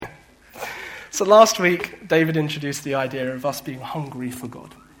So last week, David introduced the idea of us being hungry for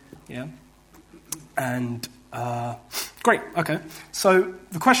God. Yeah? And, great, okay. So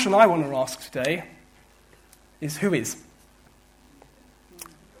the question I want to ask today is, who is?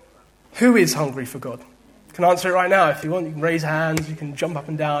 Who is hungry for God? You can answer it right now if you want. You can raise hands, you can jump up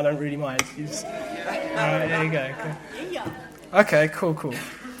and down, I don't really mind. Alright, there you go. Okay, cool.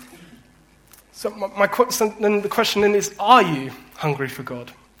 So then the question then is, are you hungry for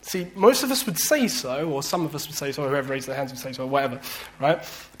God? See, most of us would say so, or some of us would say so, or whoever raised their hands would say so, or whatever, right?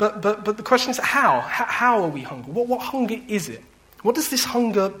 But the question is how? How are we hungry? What hunger is it? What does this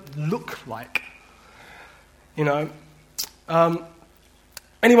hunger look like? You know,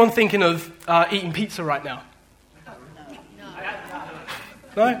 anyone thinking of eating pizza right now?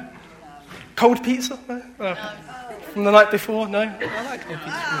 No? Cold pizza? No? From the night before? No? I like cold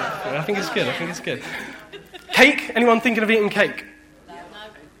pizza. I think it's good. Cake? Anyone thinking of eating cake?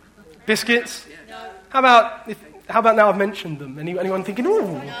 Biscuits? How about now I've mentioned them? Anyone thinking,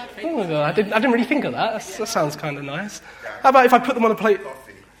 I didn't really think of that. That sounds kind of nice. How about if I put them on a plate?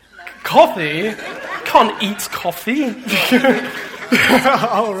 Coffee? Can't eat coffee.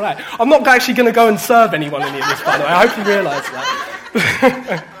 All right. I'm not actually going to go and serve anyone any of this, by the way. I hope you realise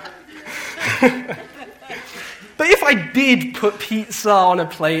that. But if I did put pizza on a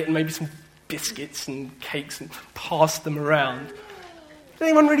plate and maybe some biscuits and cakes and pass them around, did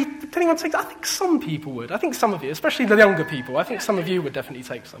anyone take that? I think some people would. I think some of you, especially the younger people, I think some of you would definitely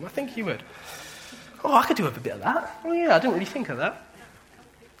take some. I think you would. Oh, I could do with a bit of that. Oh yeah, I didn't really think of that.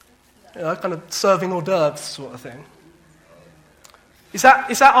 You know, kind of serving hors d'oeuvres sort of thing. Is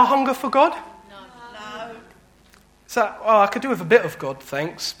that our hunger for God? No. Is that, I could do with a bit of God,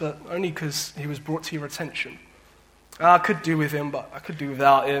 thanks, but only because he was brought to your attention. I could do with him, but I could do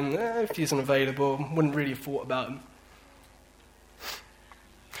without him. If he isn't available, wouldn't really have thought about him.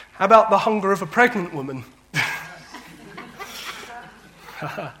 How about the hunger of a pregnant woman?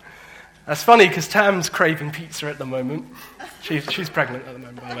 That's funny because Tam's craving pizza at the moment. She's pregnant at the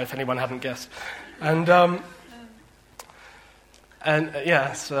moment, by the way, if anyone hadn't guessed. I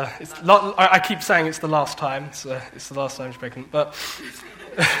keep saying it's the last time. It's the last time she's pregnant, but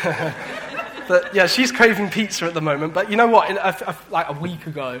but yeah, she's craving pizza at the moment. But you know what? Like a week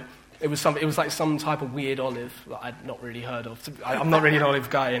ago, it was like some type of weird olive that I'd not really heard of. I'm not really an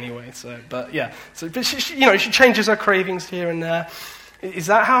olive guy anyway. But she changes her cravings here and there. Is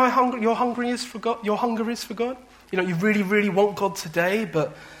that how your hunger is for God? Your hunger is for God. You know, you really, really want God today,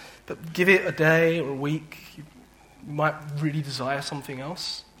 but give it a day or a week, you might really desire something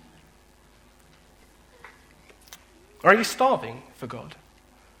else. Or are you starving for God?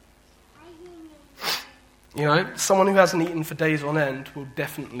 You know, someone who hasn't eaten for days on end will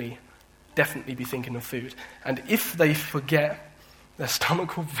definitely be thinking of food. And if they forget, their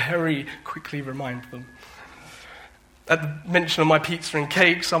stomach will very quickly remind them. At the mention of my pizza and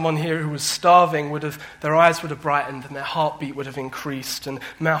cake, someone here who was starving their eyes would have brightened and their heartbeat would have increased and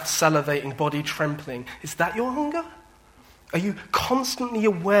mouth salivating, body trembling. Is that your hunger? Are you constantly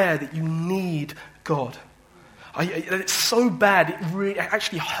aware that you need God? It's so bad, it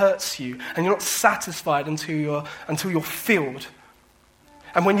actually hurts you, and you're not satisfied until you're filled.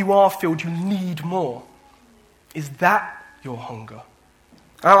 And when you are filled, you need more. Is that your hunger?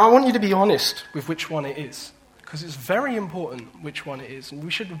 I want you to be honest with which one it is, because it's very important which one it is, and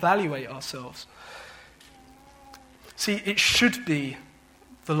we should evaluate ourselves. See, it should be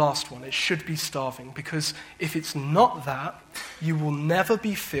the last one. It should be starving, because if it's not that, you will never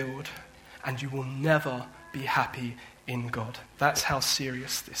be filled, and you will never be happy in God. That's how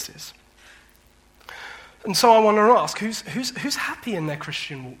serious this is. And so I want to ask, who's happy in their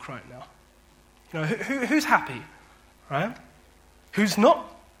Christian walk right now? You know, who's happy, right? Who's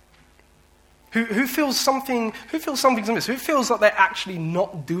not? Who feels something's amiss? Who feels like they're actually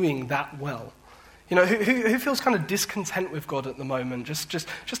not doing that well? You know, who feels kind of discontent with God at the moment, just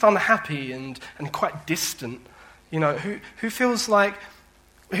unhappy and quite distant? You know, who feels like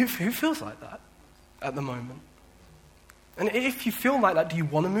that at the moment? And if you feel like that, do you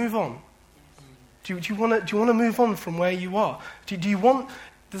want to move on? Do you want to move on from where you are? Do you want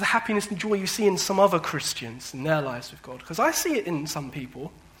the happiness and joy you see in some other Christians in their lives with God? Because I see it in some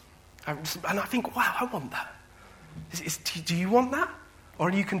people, and I think, wow, I want that. Do you want that? Or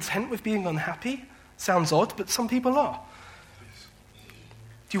are you content with being unhappy? Sounds odd, but some people are.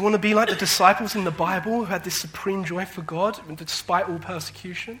 Do you want to be like the disciples in the Bible who had this supreme joy for God despite all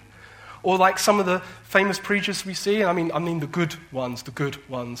persecution? Or like some of the famous preachers we see, I mean the good ones,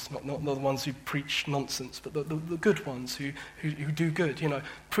 not the ones who preach nonsense, but the good ones who do good. You know,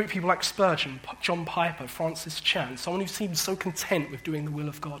 people like Spurgeon, John Piper, Francis Chan, someone who seems so content with doing the will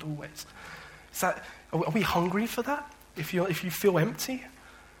of God always. Are we hungry for that? If you feel empty?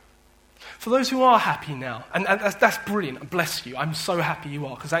 For those who are happy now, and that's brilliant, bless you, I'm so happy you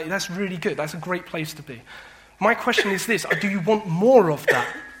are, because that's really good, that's a great place to be. My question is this, do you want more of that?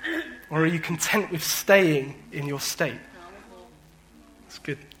 Or are you content with staying in your state? That's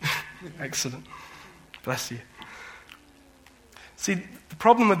good. Excellent. Bless you. See, the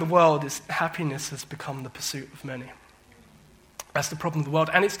problem with the world is happiness has become the pursuit of many. That's the problem with the world,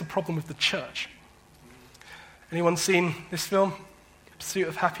 and it's the problem with the church. Anyone seen this film, Pursuit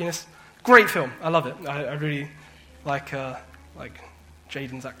of Happiness? Great film. I love it. I really like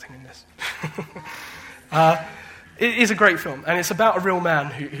Jaden's acting in this. It is a great film, and it's about a real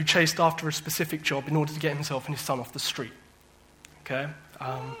man who chased after a specific job in order to get himself and his son off the street. Okay?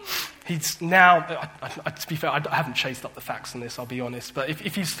 He's now, to be fair, I haven't chased up the facts on this, I'll be honest, but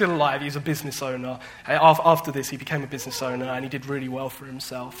if he's still alive, he's a business owner. After this, he became a business owner, and he did really well for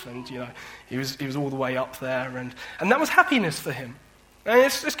himself, and he was all the way up there, and that was happiness for him. And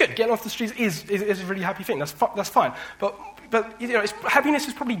it's good. Getting off the streets is a really happy thing. That's fine. But happiness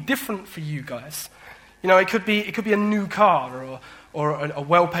is probably different for you guys. It could be a new car or a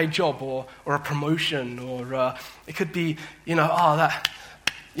well-paid job or a promotion, or it could be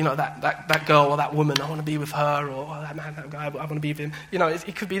that girl or that woman, I want to be with her, or that man, that guy, I want to be with him.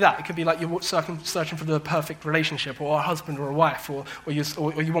 It could be that. It could be like you're searching for the perfect relationship, or a husband or a wife, or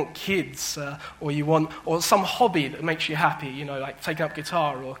you want kids, or some hobby that makes you happy. Like taking up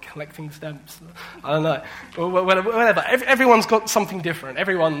guitar or collecting stamps. I don't know, or whatever. Everyone's got something different.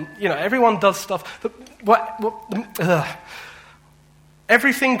 Everyone does stuff.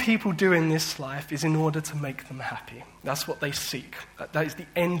 Everything people do in this life is in order to make them happy. That's what they seek. That is the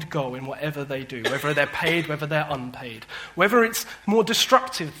end goal in whatever they do, whether they're paid, whether they're unpaid. Whether it's more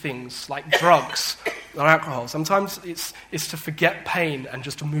destructive things like drugs or alcohol. Sometimes it's to forget pain and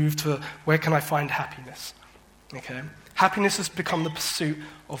just to move to where can I find happiness. Okay? Happiness has become the pursuit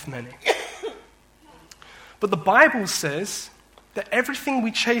of many. But the Bible says that everything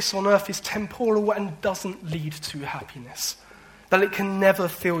we chase on earth is temporal and doesn't lead to happiness. That it can never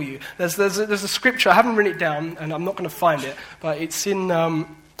fill you. There's a scripture, I haven't written it down, and I'm not going to find it, but it's in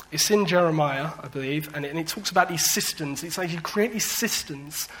Jeremiah, I believe, and it talks about these cisterns. It's like you create these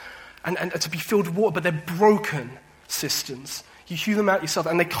cisterns and to be filled with water, but they're broken cisterns. You hew them out yourself,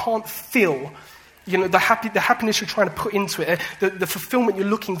 and they can't fill the happiness you're trying to put into it, the fulfillment you're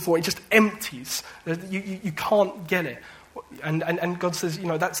looking for. It just empties. You can't get it. And God says,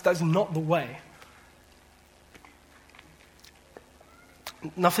 that's not the way.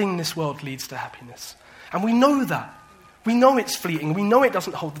 Nothing in this world leads to happiness. And we know that. We know it's fleeting. We know it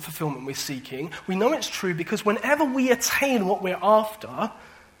doesn't hold the fulfillment we're seeking. We know it's true because whenever we attain what we're after,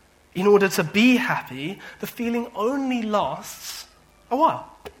 in order to be happy, the feeling only lasts a while.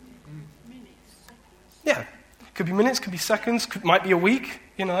 Yeah. Could be minutes, could be seconds, might be a week,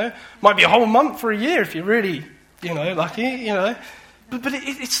 Might be a whole month or a year if you're really, lucky, But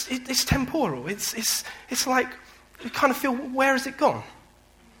it's temporal. It's like, you kind of feel, where has it gone?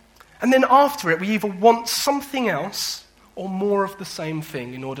 And then after it, we either want something else or more of the same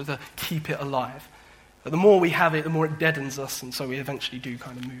thing in order to keep it alive. But the more we have it, the more it deadens us, and so we eventually do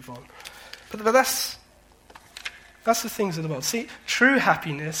kind of move on. But that's the things of the world. See, true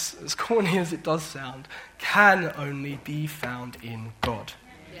happiness, as corny as it does sound, can only be found in God.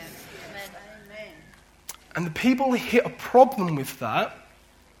 Yes. Amen. And the people who hit a problem with that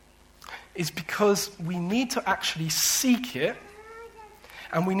is because we need to actually seek it,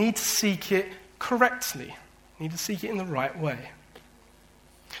 and we need to seek it correctly. We need to seek it in the right way.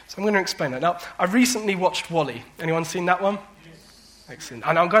 So I'm going to explain that. Now, I recently watched WALL-E. Anyone seen that one? Yes. Excellent.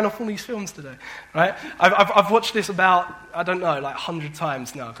 And I'm going off all these films today, right? I've watched this about, 100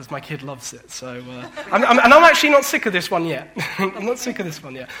 times now, because my kid loves it. So, I'm actually not sick of this one yet. I'm not sick of this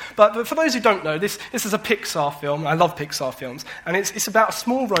one yet. But for those who don't know, this is a Pixar film. I love Pixar films. And it's about a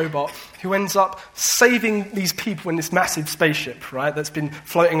small robot who ends up saving these people in this massive spaceship, right, that's been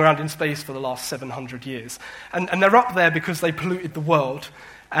floating around in space for the last 700 years. And they're up there because they polluted the world.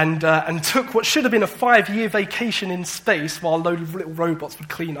 And took what should have been a 5-year vacation in space while a load of little robots would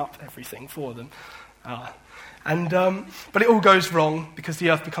clean up everything for them. But it all goes wrong because the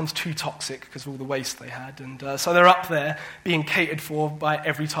Earth becomes too toxic because of all the waste they had. And so they're up there being catered for by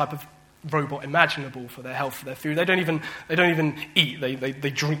every type of robot imaginable for their health, for their food. They don't even eat.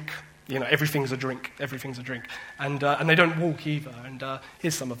 They drink. Everything's a drink. Everything's a drink. And they don't walk either. And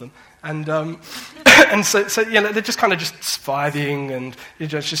here's some of them. And so they're just kind of just surviving and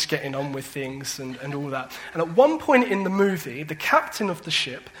just getting on with things and all that. And at one point in the movie, the captain of the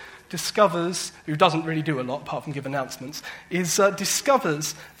ship discovers, who doesn't really do a lot apart from give announcements,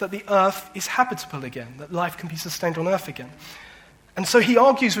 discovers that the earth is habitable again, that life can be sustained on earth again. And so he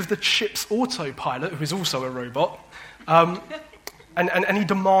argues with the ship's autopilot, who is also a robot, and he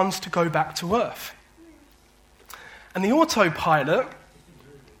demands to go back to earth. And the autopilot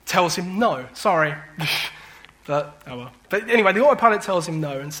tells him no, sorry. But anyway, the autopilot tells him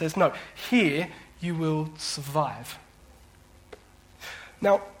no and says, no, here you will survive.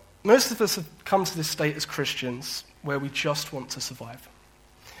 Now, most of us have come to this state as Christians where we just want to survive.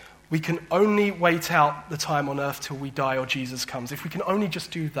 We can only wait out the time on earth till we die or Jesus comes. If we can only just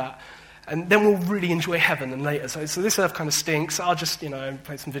do that, and then we'll really enjoy heaven and later. So this earth kind of stinks. I'll just,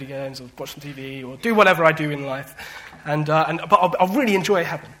 play some video games or watch some TV or do whatever I do in life. But I'll really enjoy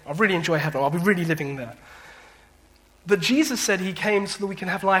heaven. I'll really enjoy heaven. I'll be really living there. But Jesus said he came so that we can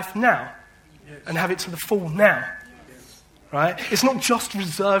have life now and have it to the full now. Right? It's not just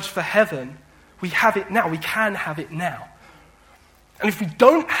reserved for heaven. We have it now. We can have it now. And if we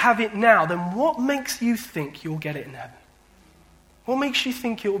don't have it now, then what makes you think you'll get it in heaven? What makes you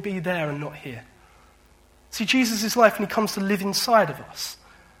think it will be there and not here? See, Jesus is life and he comes to live inside of us.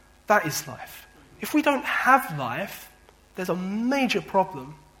 That is life. If we don't have life, there's a major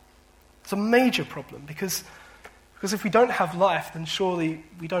problem. It's a major problem because if we don't have life, then surely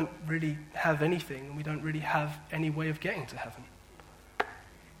we don't really have anything and we don't really have any way of getting to heaven.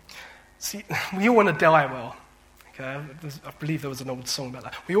 See, we all want to die well. Okay? I believe there was an old song about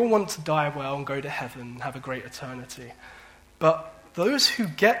that. We all want to die well and go to heaven and have a great eternity. But those who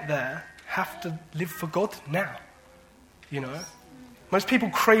get there have to live for God now. Most people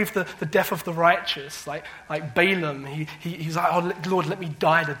crave the death of the righteous. Like Balaam, he's like, oh, Lord, let me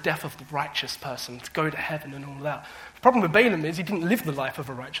die the death of the righteous person to go to heaven and all that. The problem with Balaam is he didn't live the life of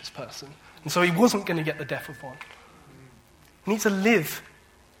a righteous person. And so he wasn't going to get the death of one. He needs to live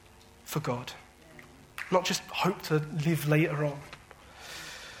for God, not just hope to live later on.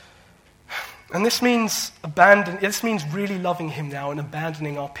 And this means really loving him now and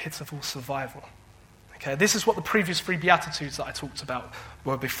abandoning our pitiful survival. Okay, this is what the previous 3 Beatitudes that I talked about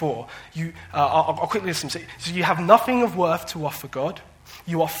were before. I'll quickly listen. So you have nothing of worth to offer God.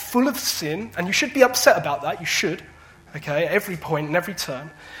 You are full of sin, and you should be upset about that. You should, okay, at every point and every turn.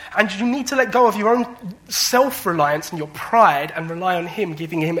 And you need to let go of your own self-reliance and your pride and rely on him,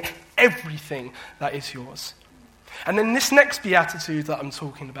 giving him everything that is yours. And then this next beatitude that I'm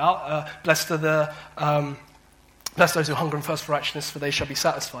talking about, blessed those who hunger and thirst for righteousness, for they shall be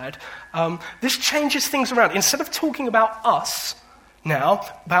satisfied. This changes things around. Instead of talking about us now,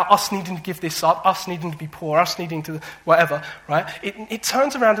 about us needing to give this up, us needing to be poor, us needing to whatever, right? It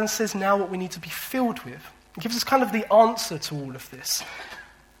turns around and says now what we need to be filled with. It gives us kind of the answer to all of this.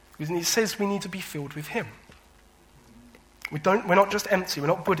 It says we need to be filled with him. We're not just empty. We're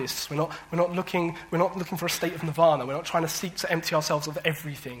not Buddhists. We're not looking for a state of nirvana. We're not trying to seek to empty ourselves of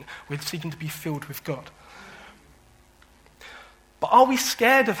everything. We're seeking to be filled with God. But are we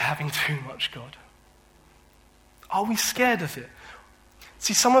scared of having too much God? Are we scared of it?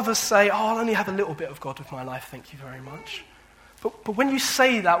 See, some of us say, I'll only have a little bit of God with my life, thank you very much. But when you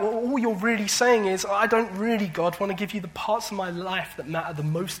say that, all you're really saying is, I don't really, God, want to give you the parts of my life that matter the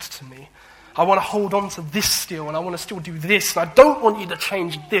most to me. I want to hold on to this still, and I want to still do this, and I don't want you to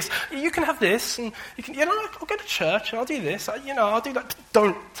change this. You can have this, and you can, I'll go to church, and I'll do this, I'll do that.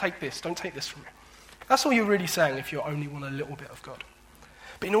 Don't take this from me. That's all you're really saying if you only want a little bit of God.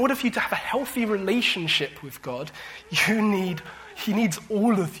 But in order for you to have a healthy relationship with God, He needs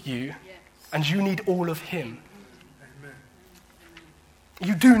all of you, and you need all of Him.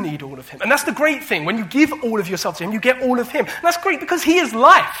 You do need all of Him. And that's the great thing. When you give all of yourself to Him, you get all of Him. And that's great because He is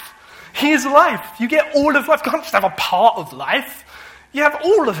life. He is life. You get all of life. You can't just have a part of life. You have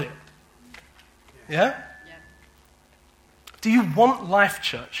all of it. Yeah? Do you want life,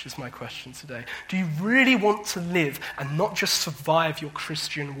 church, is my question today. Do you really want to live and not just survive your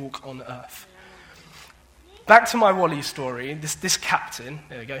Christian walk on earth? Back to my Wally story. This captain,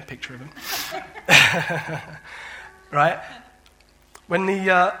 there we go, picture of him. Right? When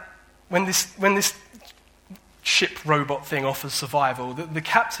this ship robot thing offers survival, the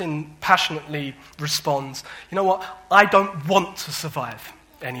captain passionately responds, you know what, I don't want to survive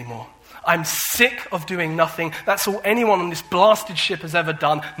anymore. I'm sick of doing nothing. That's all anyone on this blasted ship has ever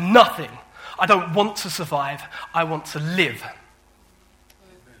done. Nothing. I don't want to survive. I want to live.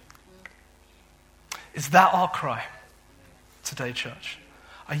 Is that our cry today, church?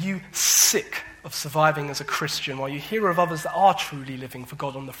 Are you sick of surviving as a Christian, while you hear of others that are truly living for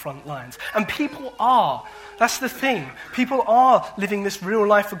God on the front lines. And people are. That's the thing. People are living this real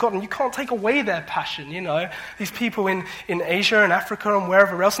life for God, and you can't take away their passion, you know. These people in Asia and Africa and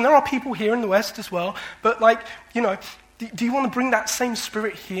wherever else, and there are people here in the West as well, but like, you know, do you want to bring that same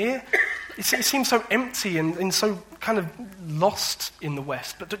spirit here? It seems so empty and so kind of lost in the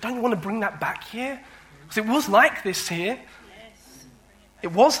West, but don't you want to bring that back here? Because it was like this here.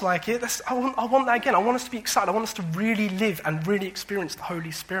 It was like it. I want that again. I want us to be excited. I want us to really live and really experience the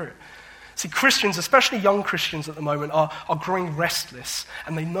Holy Spirit. See, Christians, especially young Christians at the moment, are growing restless,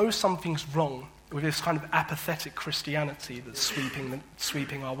 and they know something's wrong with this kind of apathetic Christianity that's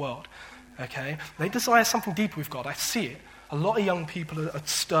sweeping our world. Okay? They desire something deeper with God. I see it. A lot of young people are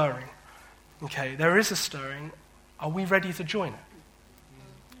stirring. Okay? There is a stirring. Are we ready to join it?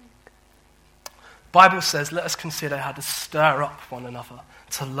 The Bible says, let us consider how to stir up one another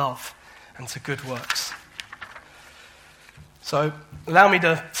to love and to good works. So, allow me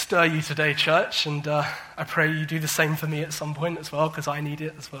to stir you today, church, and I pray you do the same for me at some point as well, because I need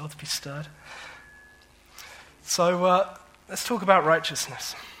it as well to be stirred. So, let's talk about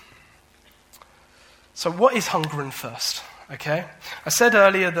righteousness. So, what is hunger and thirst? Okay? I said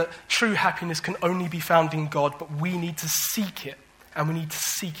earlier that true happiness can only be found in God, but we need to seek it, and we need to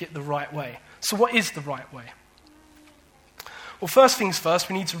seek it the right way. So what is the right way? Well, first things first,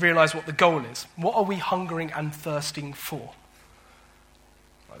 we need to realize what the goal is. What are we hungering and thirsting for?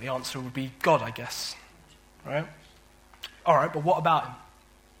 Well, the answer would be God, I guess. Right? All right, but what about him?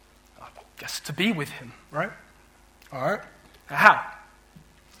 I guess to be with him, right? All right. Now, how?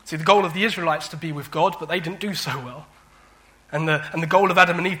 See, the goal of the Israelites to be with God, but they didn't do so well. And the goal of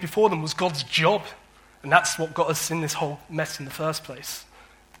Adam and Eve before them was God's job. And that's what got us in this whole mess in the first place.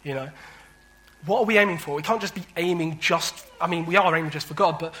 You know? What are we aiming for? We can't just be aiming we are aiming just for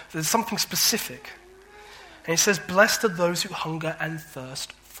God, but there's something specific. And it says, blessed are those who hunger and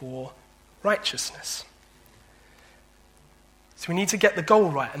thirst for righteousness. So we need to get the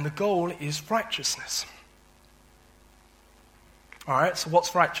goal right, and the goal is righteousness. All right, so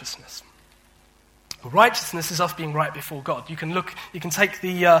what's righteousness? Righteousness is us being right before God. You can take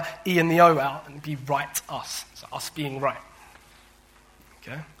the E and the O out and be right us. So us being right.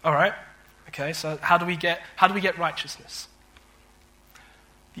 Okay, all right. Okay, so how do we get righteousness?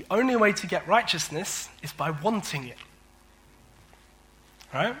 The only way to get righteousness is by wanting it.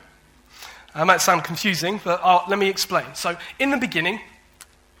 Right? That might sound confusing, but let me explain. So, in the beginning,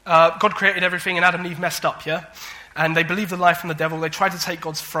 God created everything and Adam and Eve messed up, yeah? And they believed the lie from the devil. They tried to take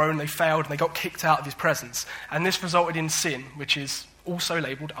God's throne. They failed, and they got kicked out of his presence. And this resulted in sin, which is also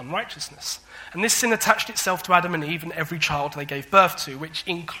labeled unrighteousness. And this sin attached itself to Adam and Eve and every child they gave birth to, which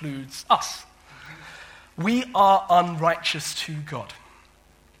includes us. We are unrighteous to God.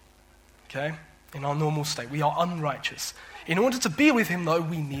 Okay? In our normal state, we are unrighteous. In order to be with him, though,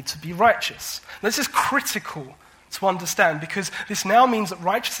 we need to be righteous. And this is critical to understand, because this now means that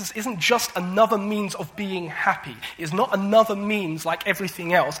righteousness isn't just another means of being happy. It's not another means like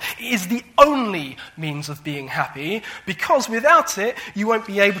everything else. It is the only means of being happy, because without it, you won't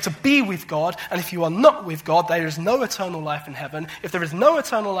be able to be with God, and if you are not with God, there is no eternal life in heaven. If there is no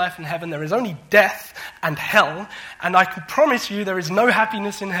eternal life in heaven, there is only death and hell, and I can promise you there is no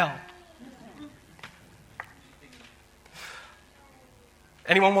happiness in hell.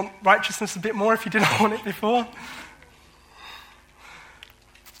 Anyone want righteousness a bit more if you didn't want it before?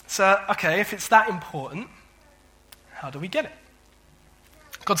 So, okay, if it's that important, how do we get it?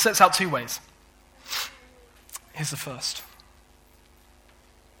 God sets out two ways. Here's the first.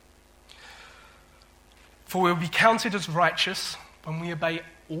 For we will be counted as righteous when we obey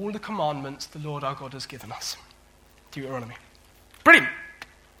all the commandments the Lord our God has given us. Deuteronomy. Brilliant.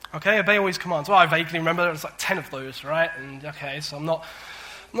 Okay, obey all his commands. Well, I vaguely remember there was like 10 of those, right? And okay, so I'm not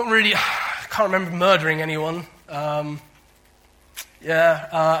really, I can't remember murdering anyone. I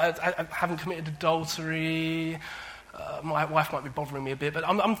haven't committed adultery. My wife might be bothering me a bit, but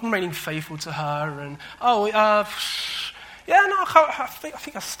I'm remaining faithful to her. And I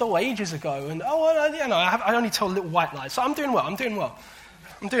think I stole ages ago. And I only tell little white lies. So I'm doing well. I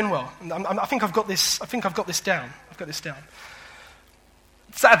think I've got this down.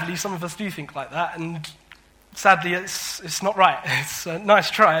 Sadly, some of us do think like that, and sadly, it's not right. It's a nice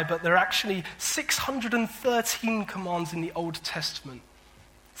try, but there are actually 613 commands in the Old Testament.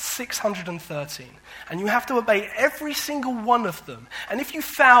 613. And you have to obey every single one of them. And if you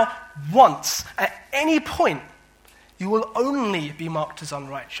foul once, at any point, you will only be marked as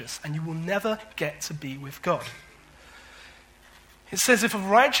unrighteous, and you will never get to be with God. It says, if a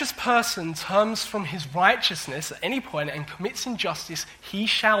righteous person turns from his righteousness at any point and commits injustice, he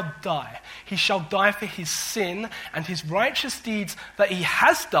shall die. He shall die for his sin, and his righteous deeds that he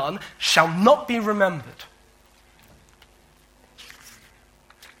has done shall not be remembered.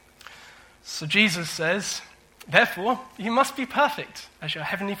 So Jesus says, therefore, you must be perfect, as your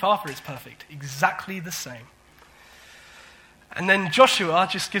heavenly Father is perfect. Exactly the same. And then Joshua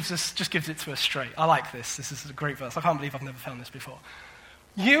just gives it to us straight. I like this. This is a great verse. I can't believe I've never found this before.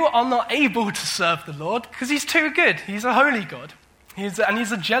 You are not able to serve the Lord because he's too good. He's a holy God. He's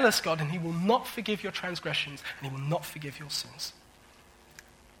a jealous God, and he will not forgive your transgressions, and he will not forgive your sins.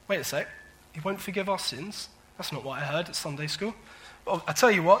 Wait a sec. He won't forgive our sins? That's not what I heard at Sunday school. Well, I tell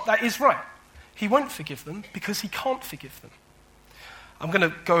you what, that is right. He won't forgive them because he can't forgive them. I'm going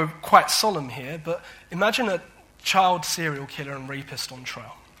to go quite solemn here, but imagine a child serial killer and rapist on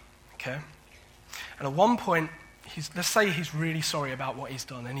trial, okay? And at one point, let's say he's really sorry about what he's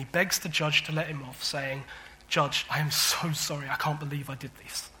done, and he begs the judge to let him off, saying, Judge, I am so sorry. I can't believe I did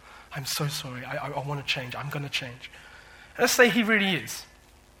this. I'm so sorry. I want to change. I'm going to change. And let's say he really is.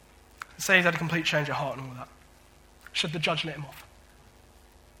 Let's say he's had a complete change of heart and all that. Should the judge let him off?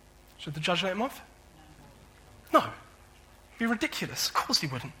 Should the judge let him off? No. It'd be ridiculous. Of course he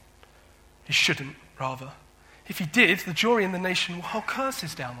wouldn't. He shouldn't, rather. If he did, the jury and the nation will hurl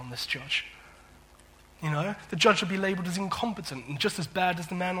curses down on this judge. You know, the judge will be labeled as incompetent and just as bad as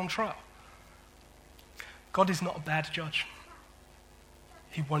the man on trial. God is not a bad judge.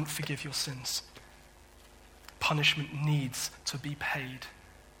 He won't forgive your sins. Punishment needs to be paid.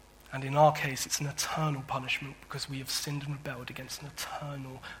 And in our case, it's an eternal punishment because we have sinned and rebelled against an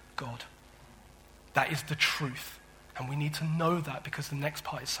eternal God. That is the truth. And we need to know that because the next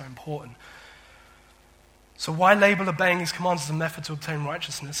part is so important. So why label obeying his commands as a method to obtain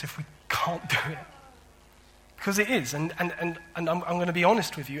righteousness if we can't do it? Because it is, and I'm going to be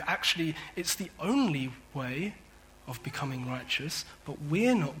honest with you, actually it's the only way of becoming righteous, but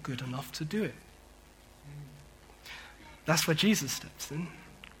we're not good enough to do it. That's where Jesus steps in.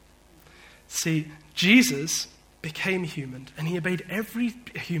 See, Jesus became human, and he obeyed every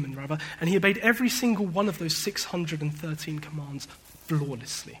single one of those 613 commands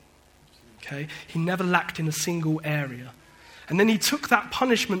flawlessly. Okay? He never lacked in a single area. And then he took that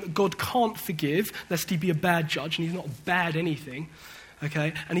punishment that God can't forgive, lest he be a bad judge, and he's not bad anything,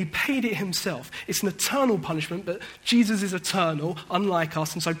 okay? And he paid it himself. It's an eternal punishment, but Jesus is eternal, unlike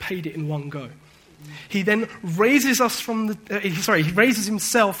us, and so paid it in one go. He then raises he raises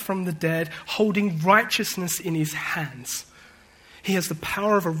himself from the dead, holding righteousness in his hands. He has the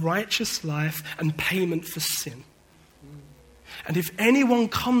power of a righteous life and payment for sin. And if anyone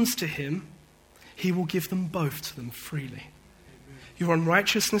comes to him, he will give them both to them freely. Your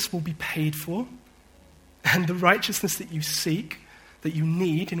unrighteousness will be paid for, and the righteousness that you seek, that you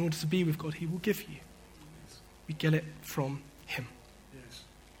need in order to be with God, he will give you. We get it from him. Yes.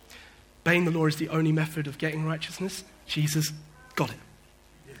 Obeying the law is the only method of getting righteousness. Jesus got it.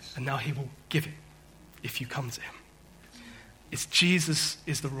 Yes. And now he will give it if you come to him. It's Jesus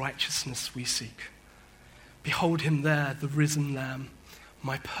is the righteousness we seek. Behold him there, the risen Lamb,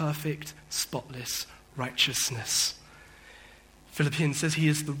 my perfect, spotless righteousness. Philippians says he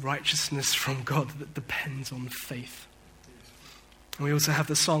is the righteousness from God that depends on faith. And we also have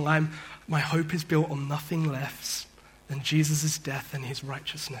the song, my hope is built on nothing less than Jesus' death and his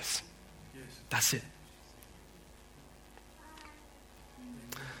righteousness. Yes. That's it.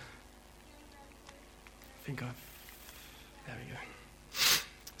 There we go.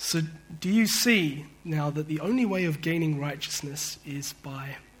 So do you see now that the only way of gaining righteousness is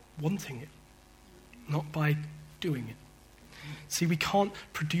by wanting it, not by doing it? See, we can't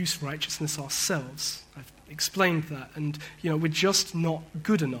produce righteousness ourselves. I've explained that. And, we're just not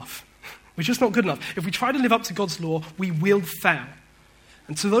good enough. We're just not good enough. If we try to live up to God's law, we will fail.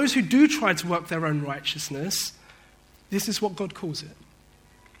 And to those who do try to work their own righteousness, this is what God calls it.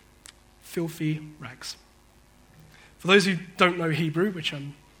 Filthy rags. For those who don't know Hebrew,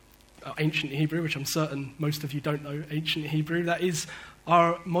 ancient Hebrew, which I'm certain most of you don't know ancient Hebrew, that is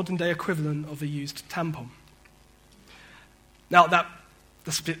our modern day equivalent of a used tampon. Now,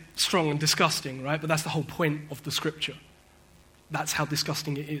 that's a bit strong and disgusting, right? But that's the whole point of the scripture. That's how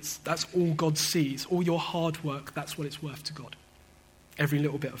disgusting it is. That's all God sees. All your hard work, that's what it's worth to God. Every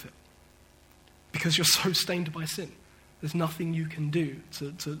little bit of it. Because you're so stained by sin. There's nothing you can do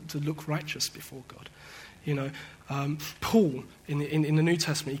to look righteous before God. Paul, in the New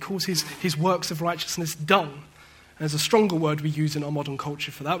Testament, he calls his works of righteousness dung. There's a stronger word we use in our modern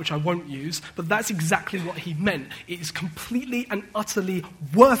culture for that, which I won't use, but that's exactly what he meant. It is completely and utterly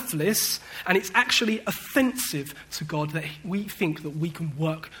worthless, and it's actually offensive to God that we think that we can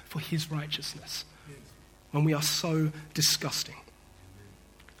work for his righteousness when we are so disgusting.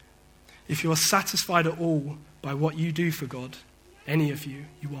 If you are satisfied at all by what you do for God, any of you,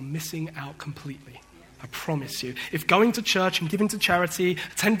 you are missing out completely. I promise you. If going to church and giving to charity,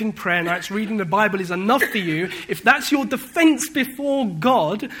 attending prayer nights, reading the Bible is enough for you, if that's your defense before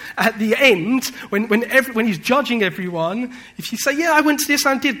God at the end, when he's judging everyone, if you say, yeah, I went to this,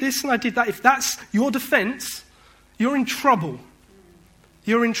 and I did this, and I did that, if that's your defense, you're in trouble.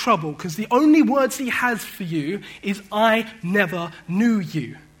 You're in trouble, because the only words he has for you is, I never knew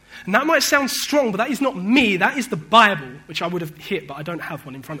you. And that might sound strong, but that is not me. That is the Bible, which I would have hit, but I don't have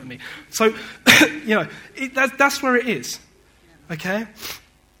one in front of me. So, that's where it is. Okay?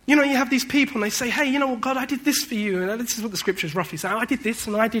 You have these people, and they say, hey, God, I did this for you. And this is what the scriptures roughly say. I did this,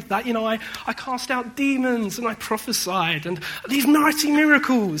 and I did that. I cast out demons, and I prophesied, and these mighty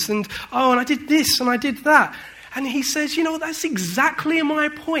miracles. And I did this, and I did that. And he says, that's exactly my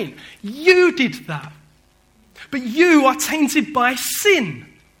point. You did that. But you are tainted by sin.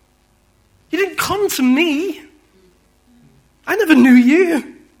 You didn't come to me. I never knew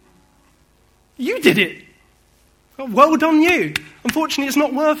you. You did it. Well done you. Unfortunately, it's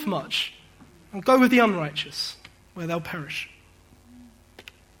not worth much. I'll go with the unrighteous, where they'll perish.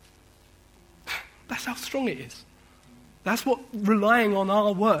 That's how strong it is. That's what relying on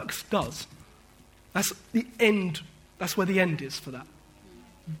our works does. That's the end. That's where the end is for that.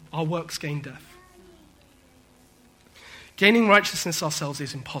 Our works gain death. Gaining righteousness ourselves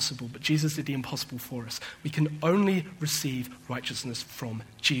is impossible, but Jesus did the impossible for us. We can only receive righteousness from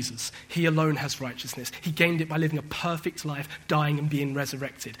Jesus. He alone has righteousness. He gained it by living a perfect life, dying and being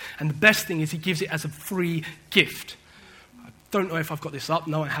resurrected. And the best thing is he gives it as a free gift. I don't know if I've got this up.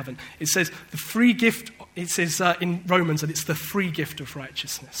 No, I haven't. It says the free gift, it says in Romans that it's the free gift of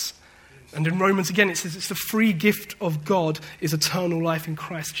righteousness. And in Romans again it says it's the free gift of God is eternal life in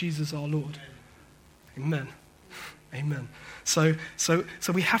Christ Jesus our Lord. Amen. Amen. So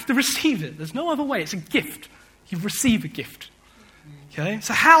we have to receive it. There's no other way. It's a gift. You receive a gift. Okay?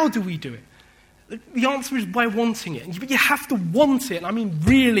 So how do we do it? The answer is by wanting it. But you have to want it, and I mean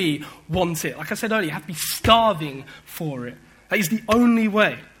really want it. Like I said earlier, you have to be starving for it. That is the only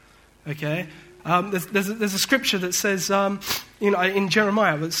way. Okay? There's a scripture that says, in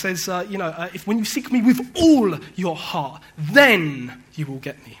Jeremiah, that says, if when you seek me with all your heart, then you will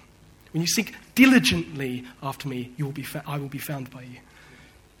get me. When you seek diligently after me, I will be found by you.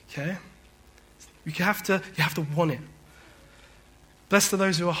 Okay? You have to want it. Blessed are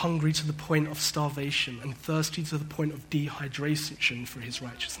those who are hungry to the point of starvation and thirsty to the point of dehydration for his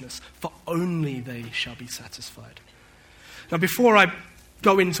righteousness, for only they shall be satisfied. Now, before I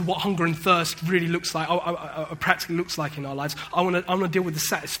go into what hunger and thirst really looks like, practically looks like in our lives, I want to deal with the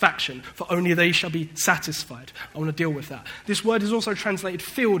satisfaction, for only they shall be satisfied. I want to deal with that. This word is also translated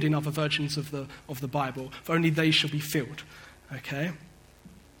filled in other versions of the Bible, for only they shall be filled. Okay?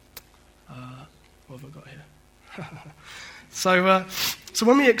 What have I got here? So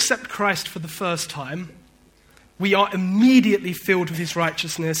when we accept Christ for the first time, we are immediately filled with his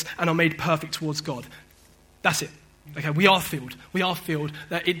righteousness and are made perfect towards God. That's it. Okay, we are filled. We are filled.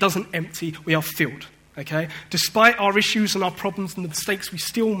 It doesn't empty. We are filled. Okay? Despite our issues and our problems and the mistakes we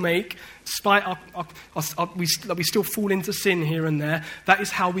still make, despite we still fall into sin here and there, that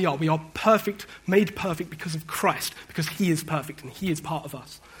is how we are. We are perfect, made perfect because of Christ, because he is perfect and he is part of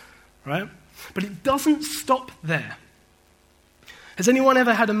us. Right? But it doesn't stop there. Has anyone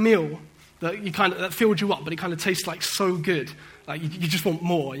ever had a meal that filled you up, but it kind of tastes like so good? Like you just want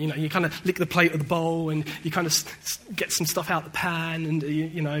more, you kind of lick the plate of the bowl and you kind of get some stuff out the pan and,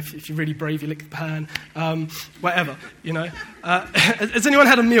 if you're really brave, you lick the pan, whatever, Has anyone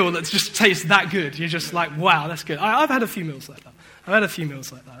had a meal that just tastes that good? You're just like, wow, that's good. I've had a few meals like that.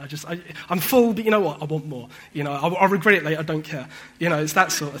 I'm full, but you know what? I want more. I'll regret it later, I don't care. It's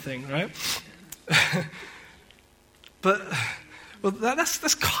that sort of thing, right? But, well,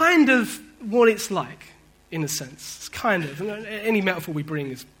 that's kind of what it's like. In a sense, it's kind of, any metaphor we bring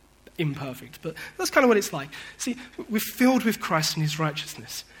is imperfect, but that's kind of what it's like. See, we're filled with Christ and his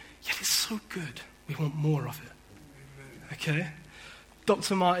righteousness, yet it's so good, we want more of it. Okay?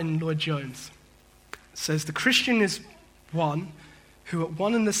 Dr. Martin Lloyd-Jones says, the Christian is one who at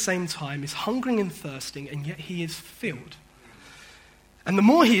one and the same time is hungering and thirsting, and yet he is filled. And the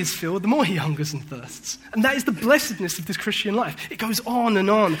more he is filled, the more he hungers and thirsts. And that is the blessedness of this Christian life. It goes on and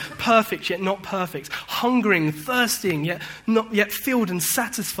on, perfect yet not perfect, hungering, thirsting yet not yet filled and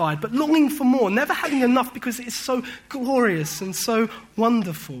satisfied, but longing for more, never having enough because it is so glorious and so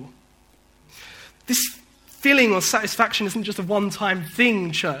wonderful. This feeling or satisfaction isn't just a one-time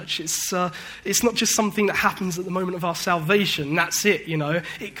thing, church. It's not just something that happens at the moment of our salvation. That's it,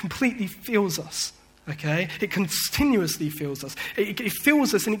 It completely fills us. Okay? It continuously fills us. It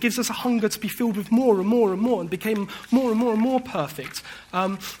fills us and it gives us a hunger to be filled with more and more and more and became more and more and more perfect.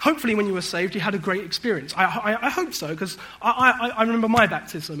 Hopefully when you were saved, you had a great experience. I hope so, because I remember my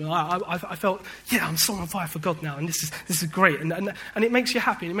baptism. And I felt, I'm so on fire for God now, and this is great. And it makes you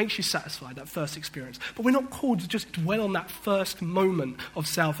happy, and it makes you satisfied, that first experience. But we're not called to just dwell on that first moment of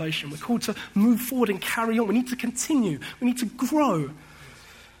salvation. We're called to move forward and carry on. We need to continue. We need to grow.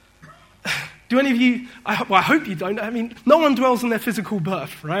 Do any of you, I hope you don't, no one dwells on their physical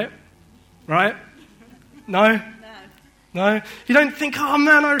birth, right? Right? No? No? You don't think, oh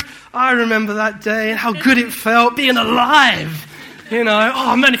man, I remember that day and how good it felt being alive.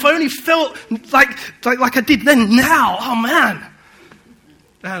 Oh man, if I only felt like I did then now, oh man.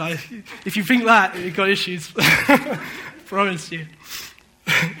 Man, if you think that, you've got issues. Promise you.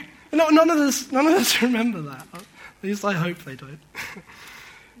 None of us remember that. At least I hope they don't.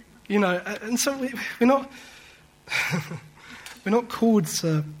 And so we're not called to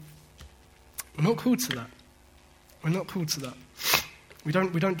that. We're not called to that. We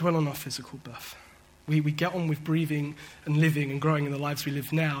don't dwell on our physical birth. We get on with breathing and living and growing in the lives we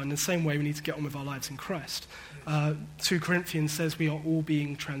live now. In the same way, we need to get on with our lives in Christ. 2 Corinthians says we are all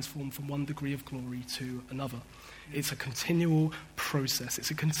being transformed from one degree of glory to another. It's a continual process.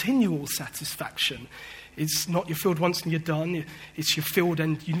 It's a continual satisfaction. It's not you're filled once and you're done. It's you're filled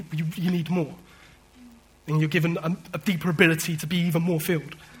and you need more. And you're given a deeper ability to be even more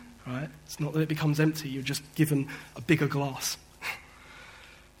filled. Right? It's not that it becomes empty. You're just given a bigger glass.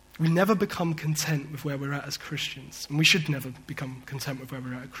 We never become content with where we're at as Christians. And we should never become content with where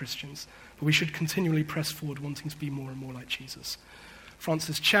we're at as Christians. But we should continually press forward wanting to be more and more like Jesus.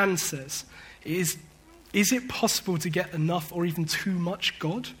 Francis Chan says, Is it possible to get enough or even too much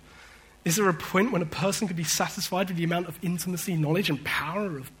God? Is there a point when a person could be satisfied with the amount of intimacy, knowledge, and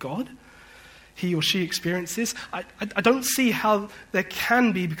power of God he or she experiences? I don't see how there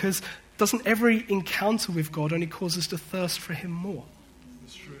can be, because doesn't every encounter with God only cause us to thirst for him more?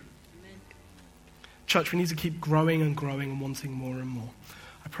 That's true. Church, we need to keep growing and growing and wanting more and more.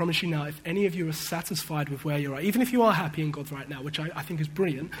 I promise you now, if any of you are satisfied with where you're at, even if you are happy in God right now, which I think is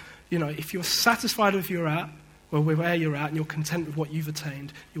brilliant, if you're satisfied with where you're at and you're content with what you've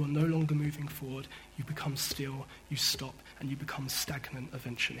attained, you are no longer moving forward. You become still, you stop, and you become stagnant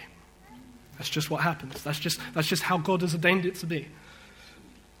eventually. That's just what happens. That's just how God has ordained it to be.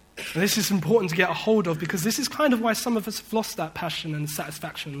 And this is important to get a hold of, because this is kind of why some of us have lost that passion and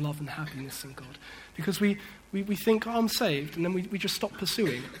satisfaction and love and happiness in God. Because we think, I'm saved, and then we just stop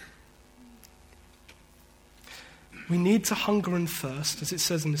pursuing. We need to hunger and thirst, as it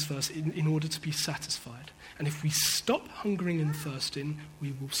says in this verse, in order to be satisfied. And if we stop hungering and thirsting,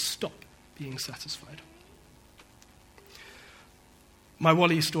 we will stop being satisfied. My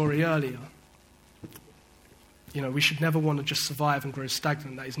Wally story earlier, we should never want to just survive and grow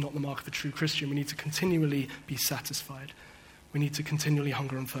stagnant. That is not the mark of a true Christian. We need to continually be satisfied. We need to continually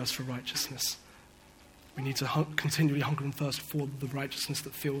hunger and thirst for righteousness. We need to continually hunger and thirst for the righteousness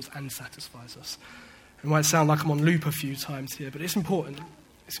that fills and satisfies us. It might sound like I'm on loop a few times here, but it's important.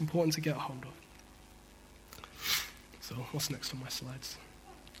 It's important to get a hold of. So what's next on my slides?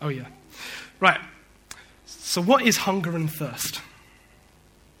 Oh yeah. Right. So what is hunger and thirst?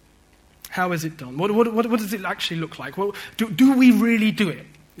 How is it done? What does it actually look like? Well, do we really do it?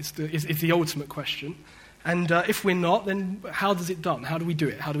 Is the ultimate question. And if we're not, then how does it done? How do we do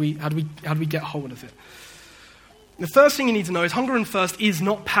it? How do we get hold of it? The first thing you need to know is hunger and thirst is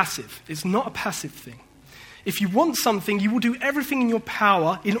not passive. It's not a passive thing. If you want something, you will do everything in your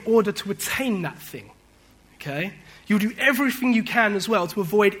power in order to attain that thing. Okay? You'll do everything you can as well to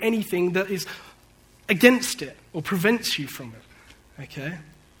avoid anything that is against it or prevents you from it. Okay?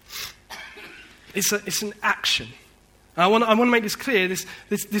 It's an action. I want to make this clear.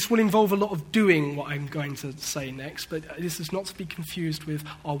 This will involve a lot of doing what I'm going to say next, but this is not to be confused with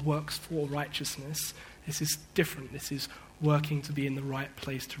our works for righteousness. This is different. This is working to be in the right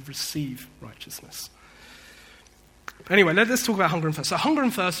place to receive righteousness. Anyway, let's talk about hunger and thirst. So hunger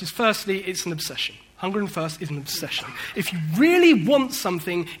and thirst is, firstly, it's an obsession. Hunger and thirst is an obsession. If you really want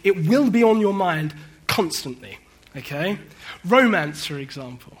something, it will be on your mind constantly. Okay? Romance, for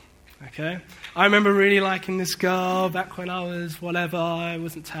example. Okay? I remember really liking this girl back when I was whatever. I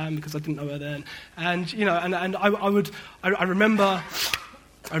wasn't 10 because I didn't know her then. And, you know, and I remember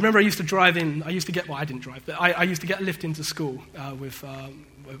I used to drive in. I didn't drive, but I used to get a lift into school with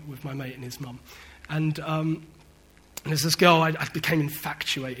my mate and his mum. And there's this girl I became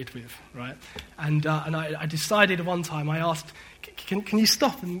infatuated with, right? And I decided one time, I asked, can you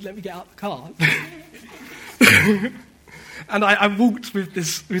stop and let me get out the car? And I walked with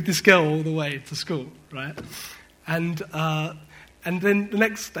this girl all the way to school, right? And then the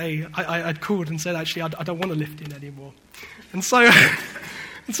next day, I'd called and said, actually, I don't want to lift in anymore. And so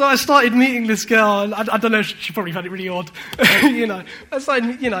I started meeting this girl, and I don't know, she probably found it really odd, you know. I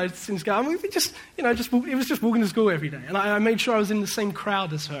started, you know, seeing this girl, and we just, you know, it was just walking to school every day. And I made sure I was in the same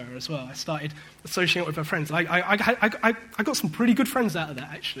crowd as her as well. I started associating with her friends. I got some pretty good friends out of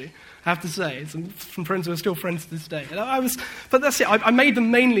that, actually, I have to say. Some friends who are still friends to this day. And but that's it. I made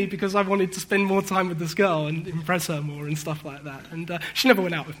them mainly because I wanted to spend more time with this girl and impress her more and stuff like that. And she never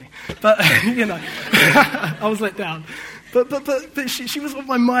went out with me. But, you know, I was let down. But she was on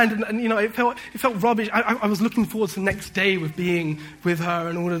my mind, and you know, it felt rubbish. I was looking forward to the next day with being with her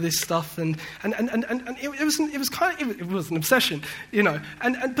and all of this stuff, and it was an obsession, you know.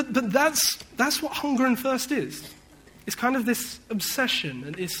 But that's what hunger and thirst is. It's kind of this obsession,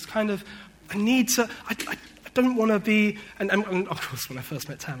 and it's kind of I don't want to be, and of course when I first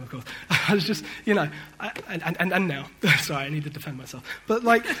met Tam, of course, I was just, you know, and now, sorry, I need to defend myself, but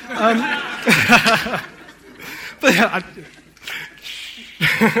like.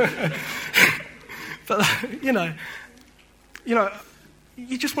 But, you know,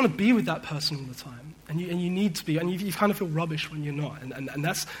 you just want to be with that person all the time, and you need to be, and you kind of feel rubbish when you're not, and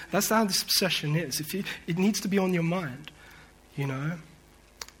that's how this obsession is. It needs to be on your mind, you know,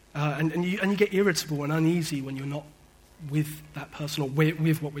 and you get irritable and uneasy when you're not with that person or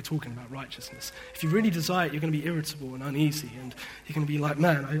with what we're talking about, righteousness. If you really desire it, you're going to be irritable and uneasy, and you're going to be like,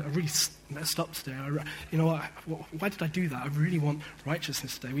 man, I really messed up today. You know, why did I do that? I really want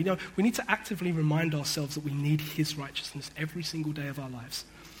righteousness today. We need to actively remind ourselves that we need His righteousness every single day of our lives.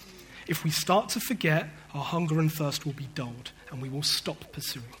 If we start to forget, our hunger and thirst will be dulled, and we will stop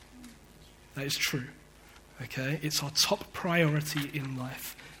pursuing. That is true. Okay? It's our top priority in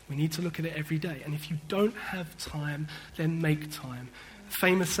life. We need to look at it every day. And if you don't have time, then make time.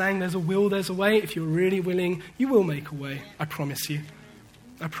 Famous saying, there's a will, there's a way. If you're really willing, you will make a way. I promise you.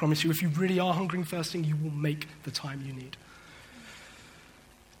 I promise you. If you really are hungry and thirsting, you will make the time you need.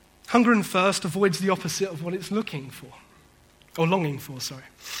 Hunger and thirst avoids the opposite of what it's looking for. Or longing for, sorry.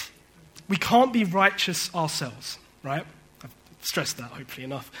 We can't be righteous ourselves, right? I've stressed that, hopefully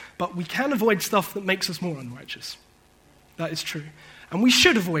enough. But we can avoid stuff that makes us more unrighteous. That is true. And we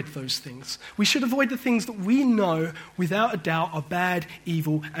should avoid those things. We should avoid the things that we know without a doubt are bad,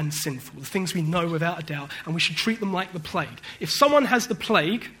 evil, and sinful. The things we know without a doubt, and we should treat them like the plague. If someone has the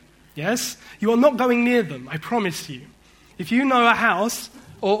plague, yes, you are not going near them, I promise you. If you know a house,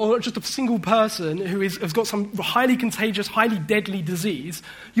 or just a single person who has got some highly contagious, highly deadly disease,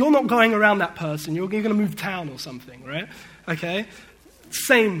 you're not going around that person. You're going to move town or something, right? Okay?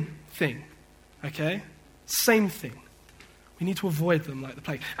 Same thing. Okay? Same thing. We need to avoid them like the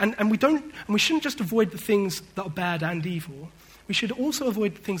plague. And we shouldn't just avoid the things that are bad and evil. We should also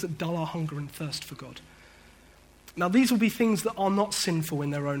avoid the things that dull our hunger and thirst for God. Now, these will be things that are not sinful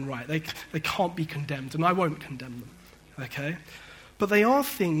in their own right. They can't be condemned, and I won't condemn them. Okay? But they are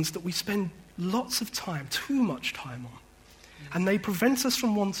things that we spend lots of time, too much time on. And they prevent us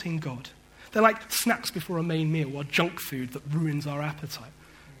from wanting God. They're like snacks before a main meal or junk food that ruins our appetite.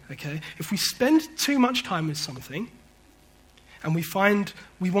 Okay? If we spend too much time with something, and we find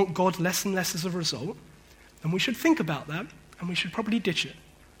we want God less and less as a result, then we should think about that, and we should probably ditch it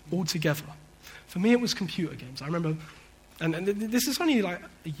altogether. For me, it was computer games. I remember, and this is only like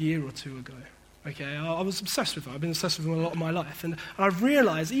a year or two ago. Okay, I was obsessed with them. I've been obsessed with them a lot of my life. And I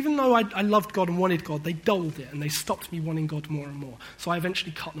realized, even though I loved God and wanted God, they dulled it, and they stopped me wanting God more and more. So I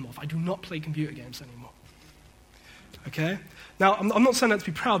eventually cut them off. I do not play computer games anymore. Okay? Now, I'm not saying that to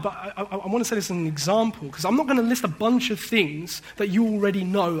be proud, but I want to say this as an example, because I'm not going to list a bunch of things that you already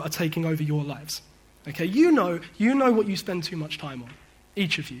know are taking over your lives. Okay? You know what you spend too much time on.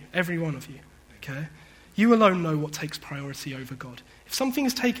 Each of you, every one of you. Okay? You alone know what takes priority over God. If something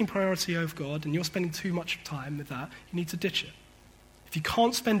is taking priority over God and you're spending too much time with that, you need to ditch it. If you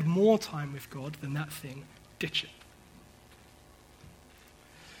can't spend more time with God than that thing, ditch it.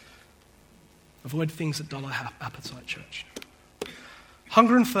 Avoid things that dull our appetite, church.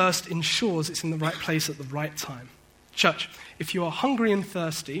 Hunger and thirst ensures it's in the right place at the right time. Church, if you are hungry and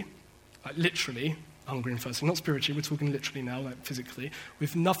thirsty, like literally, hungry and thirsty, not spiritually, we're talking literally now, like physically,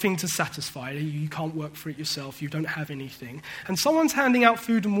 with nothing to satisfy you can't work for it yourself, you don't have anything, and someone's handing out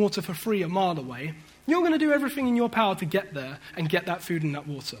food and water for free a mile away, you're going to do everything in your power to get there and get that food and that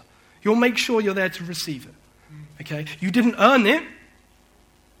water. You'll make sure you're there to receive it. Okay? You didn't earn it,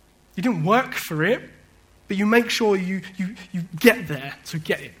 you didn't work for it, but you make sure you get there to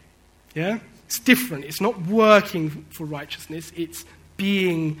get it. Yeah? It's different. It's not working for righteousness, it's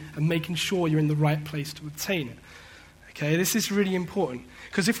being and making sure you're in the right place to obtain it. Okay, this is really important.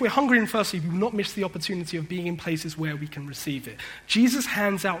 Because if we're hungry and thirsty, we will not miss the opportunity of being in places where we can receive it. Jesus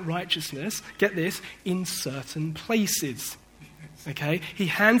hands out righteousness, get this, in certain places. Okay, he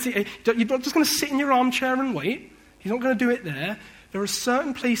hands it. You're not just going to sit in your armchair and wait. He's not going to do it there. There are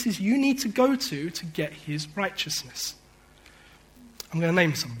certain places you need to go to get his righteousness. I'm going to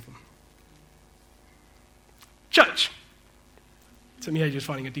name some of them. Church. Took me ages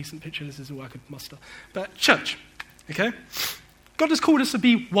finding a decent picture. This is all I could muster. But church, okay? God has called us to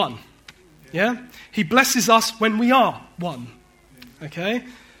be one, yeah? He blesses us when we are one, okay?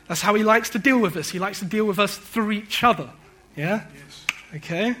 That's how he likes to deal with us. He likes to deal with us through each other, yeah?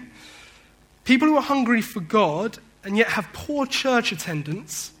 Okay? People who are hungry for God and yet have poor church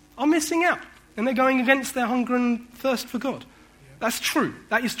attendance are missing out, and they're going against their hunger and thirst for God. That's true.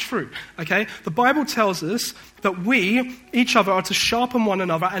 That is true. Okay? The Bible tells us that we, each other, are to sharpen one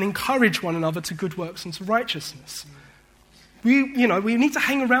another and encourage one another to good works and to righteousness. We need to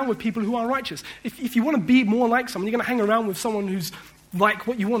hang around with people who are righteous. If you want to be more like someone, you're going to hang around with someone who's like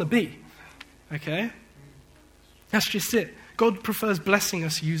what you want to be. Okay? That's just it. God prefers blessing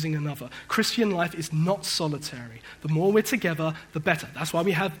us using another. Christian life is not solitary. The more we're together, the better. That's why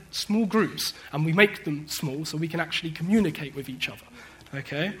we have small groups, and we make them small so we can actually communicate with each other.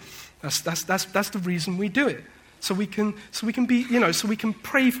 Okay, that's the reason we do it. So we can be, so we can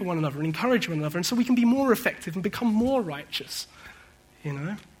pray for one another and encourage one another, and so we can be more effective and become more righteous.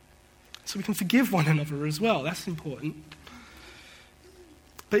 So we can forgive one another as well. That's important.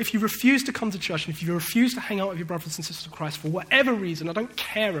 But if you refuse to come to church, and if you refuse to hang out with your brothers and sisters of Christ for whatever reason, I don't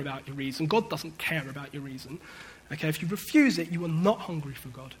care about your reason, God doesn't care about your reason, okay, if you refuse it, you are not hungry for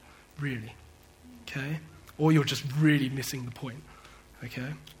God, really, okay? Or you're just really missing the point, okay?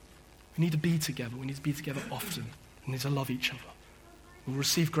 We need to be together, we need to be together often, we need to love each other. We'll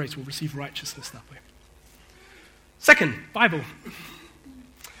receive grace, we'll receive righteousness that way. Second, Bible.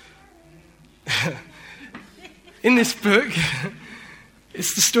 In this book,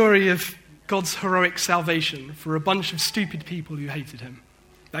 it's the story of God's heroic salvation for a bunch of stupid people who hated him.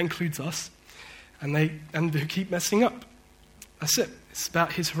 That includes us, and who keep messing up. That's it. It's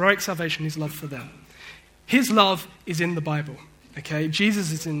about his heroic salvation, his love for them. His love is in the Bible. Okay,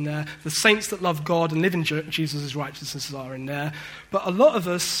 Jesus is in there. The saints that love God and live in Jesus' righteousness are in there. But a lot of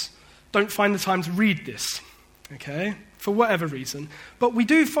us don't find the time to read this. Okay, for whatever reason. But we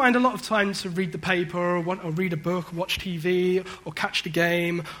do find a lot of time to read the paper or read a book, or watch TV, or catch the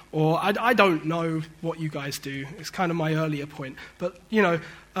game, or I don't know what you guys do. It's kind of my earlier point. But,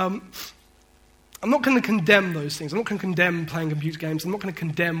 I'm not going to condemn those things. I'm not going to condemn playing computer games. I'm not going to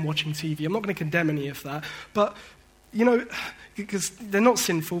condemn watching TV. I'm not going to condemn any of that. But, because they're not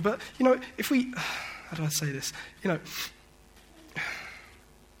sinful. But, if we... How do I say this?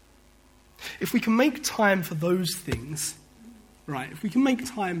 If we can make time for those things, right, if we can make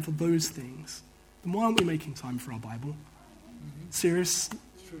time for those things, then why aren't we making time for our Bible? Serious?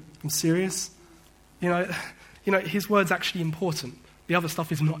 I'm serious? His word's actually important. The other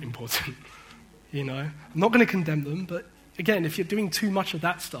stuff is not important. I'm not going to condemn them, but again, if you're doing too much of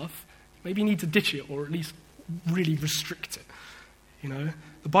that stuff, maybe you need to ditch it or at least really restrict it.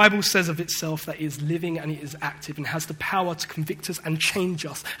 The Bible says of itself that it is living and it is active and has the power to convict us and change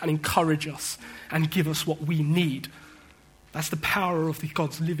us and encourage us and give us what we need. That's the power of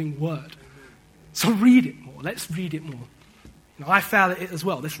God's living word. So read it more. Let's read it more. I fail at it as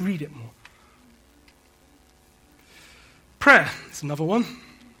well. Let's read it more. Prayer is another one.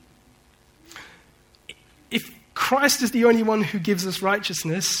 If Christ is the only one who gives us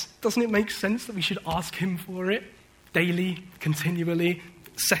righteousness, doesn't it make sense that we should ask him for it daily, continually,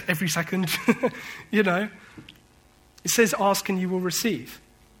 every second? It says ask and you will receive.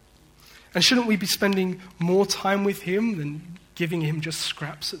 And shouldn't we be spending more time with him than giving him just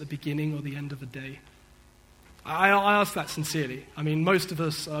scraps at the beginning or the end of the day? I ask that sincerely. I mean, most of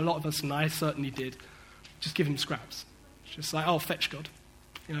us, a lot of us, and I certainly did, just give him scraps. Just like, fetch God.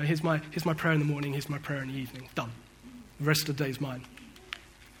 Here's my prayer in the morning, here's my prayer in the evening. Done. The rest of the day's mine.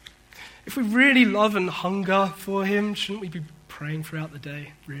 If we really love and hunger for him, shouldn't we be praying throughout the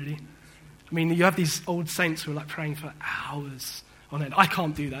day, really? I mean, you have these old saints who are like praying for hours on end. I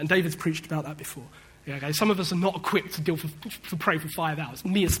can't do that, and David's preached about that before. Yeah, okay? Some of us are not equipped to pray for 5 hours,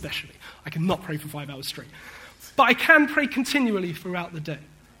 me especially. I cannot pray for 5 hours straight. But I can pray continually throughout the day.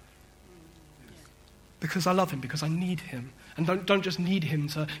 Because I love him, because I need him. And don't just need him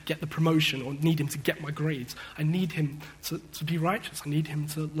to get the promotion or need him to get my grades. I need him to be righteous. I need him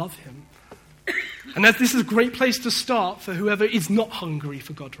to love him. And this is a great place to start for whoever is not hungry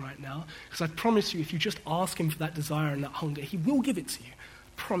for God right now. Because I promise you, if you just ask him for that desire and that hunger, he will give it to you.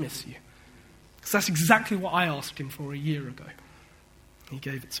 I promise you. Because that's exactly what I asked him for a year ago. He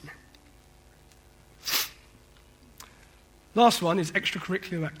gave it to me. Last one is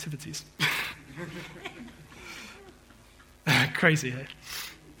extracurricular activities. Crazy, eh?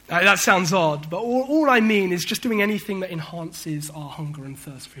 That sounds odd, but all I mean is just doing anything that enhances our hunger and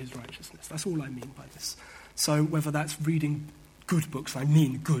thirst for his righteousness. That's all I mean by this. So whether that's reading good books, I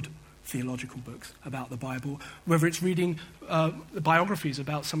mean good theological books about the Bible, whether it's reading the biographies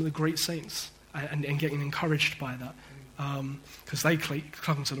about some of the great saints and getting encouraged by that, because they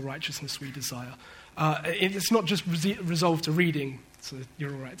come to the righteousness we desire. It's not just resolved to reading, so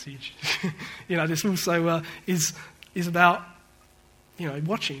you're all right, Teach. This also is about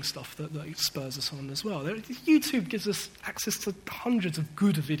watching stuff that spurs us on as well. YouTube gives us access to hundreds of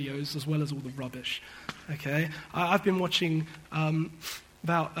good videos as well as all the rubbish. Okay, I've been watching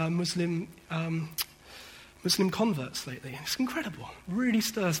about Muslim converts lately. It's incredible. Really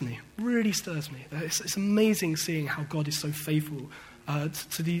stirs me. It's amazing seeing how God is so faithful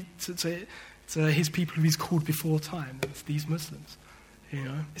to his people who he's called before time, these Muslims.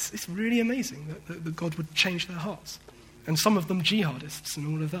 It's really amazing that God would change their hearts. And some of them jihadists and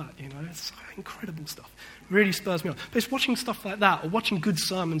all of that, It's incredible stuff. Really spurs me on. But it's watching stuff like that, or watching good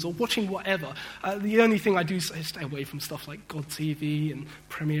sermons, or watching whatever. The only thing I do is stay away from stuff like God TV and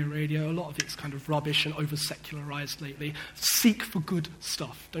Premier Radio. A lot of it's kind of rubbish and over-secularized lately. Seek for good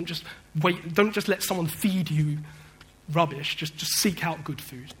stuff. Don't just let someone feed you rubbish. Just seek out good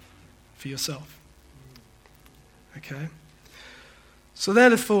food for yourself. Okay? So they're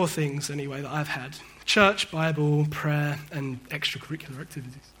the 4 things, anyway, that I've had. Church, Bible, prayer, and extracurricular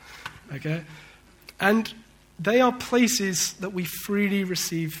activities. Okay? And they are places that we freely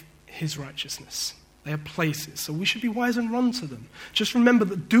receive his righteousness. They are places, so we should be wise and run to them. Just remember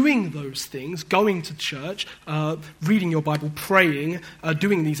that doing those things, going to church, reading your Bible, praying,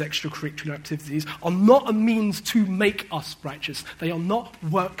 doing these extracurricular activities, are not a means to make us righteous. They are not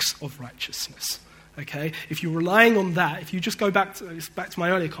works of righteousness. Okay? If you're relying on that, if you just go back to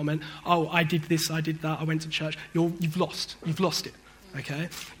my earlier comment, oh, I did this, I did that, I went to church, you've lost it. Okay?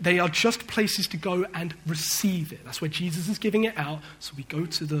 They are just places to go and receive it. That's where Jesus is giving it out. So we go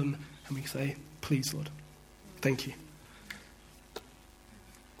to them and we say, please, Lord, thank you.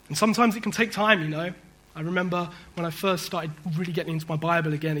 And sometimes it can take time, I remember when I first started really getting into my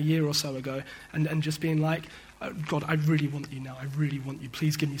Bible again a year or so ago and just being like, God, I really want you now. I really want you.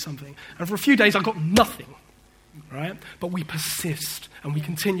 Please give me something. And for a few days, I got nothing, right? But we persist and we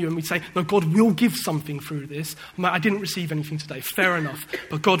continue and we say, no, God will give something through this. I didn't receive anything today. Fair enough.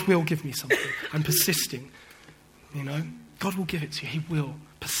 But God will give me something. I'm persisting. God will give it to you. He will.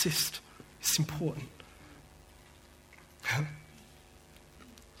 Persist. It's important.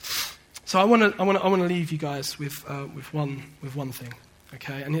 So I want to leave you guys with one thing.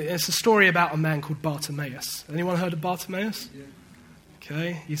 Okay, and it's a story about a man called Bartimaeus. Anyone heard of Bartimaeus? Yeah.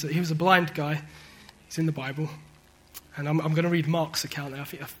 Okay, he was a blind guy. He's in the Bible. And I'm going to read Mark's account now.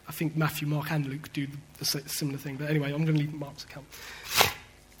 I think Matthew, Mark, and Luke do the similar thing. But anyway, I'm going to read Mark's account.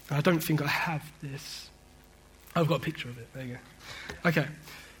 I don't think I have this. I've got a picture of it. There you go. Okay.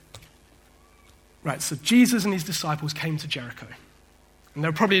 Right, so Jesus and his disciples came to Jericho. And they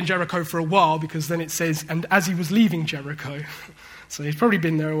were probably in Jericho for a while because then it says, and as he was leaving Jericho... So he's probably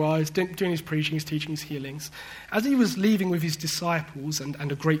been there a while, he's doing his preaching, he's teaching his healings. As he was leaving with his disciples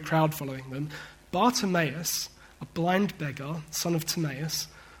and a great crowd following them, Bartimaeus, a blind beggar, son of Timaeus,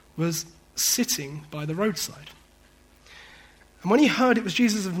 was sitting by the roadside. And when he heard it was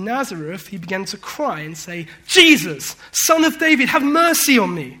Jesus of Nazareth, he began to cry and say, Jesus, son of David, have mercy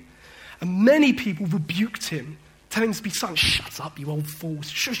on me. And many people rebuked him, telling him to be silent. Shut up, you old fool,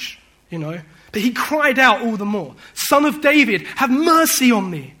 shush, But he cried out all the more, Son of David, have mercy on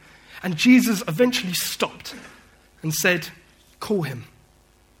me. And Jesus eventually stopped and said, call him.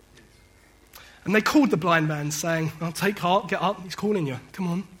 And they called the blind man, saying, oh, take heart, get up, he's calling you. Come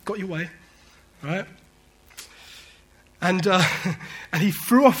on, got your way. Right? And he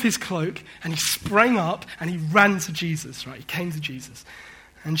threw off his cloak, and he sprang up, and he ran to Jesus, right? He came to Jesus.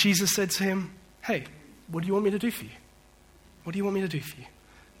 And Jesus said to him, hey, what do you want me to do for you? What do you want me to do for you?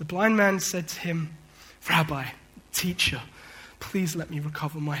 The blind man said to him, Rabbi, teacher, please let me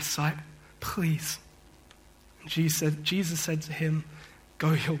recover my sight. Please. And Jesus said to him,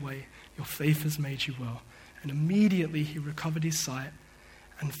 "Go your way, your faith has made you well." And immediately he recovered his sight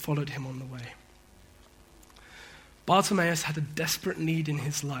and followed him on the way. Bartimaeus had a desperate need in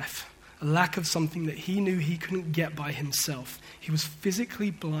his life, a lack of something that he knew he couldn't get by himself. He was physically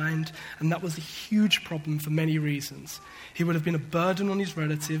blind, and that was a huge problem for many reasons. He would have been a burden on his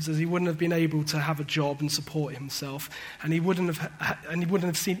relatives, as he wouldn't have been able to have a job and support himself, and he would have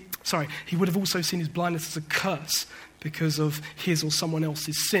also seen his blindness as a curse because of his or someone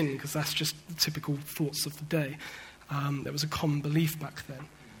else's sin, because that's just the typical thoughts of the day. There was a common belief back then.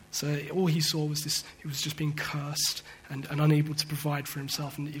 So all he saw was this: he was just being cursed and unable to provide for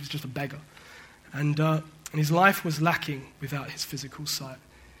himself, and he was just a beggar. And his life was lacking without his physical sight.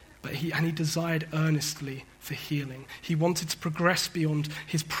 But he desired earnestly for healing. He wanted to progress beyond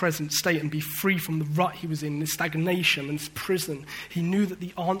his present state and be free from the rut he was in, this stagnation and this prison. He knew that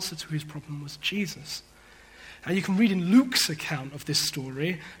the answer to his problem was Jesus. And you can read in Luke's account of this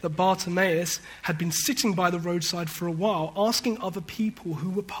story that Bartimaeus had been sitting by the roadside for a while, asking other people who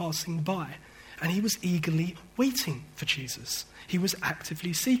were passing by. And he was eagerly waiting for Jesus. He was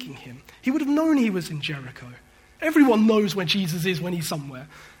actively seeking him. He would have known he was in Jericho. Everyone knows where Jesus is when he's somewhere.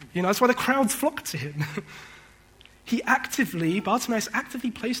 That's why the crowds flock to him. Bartimaeus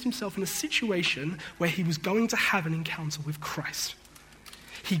actively placed himself in a situation where he was going to have an encounter with Christ.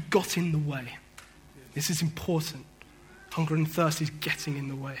 He got in the way. This is important. Hunger and thirst is getting in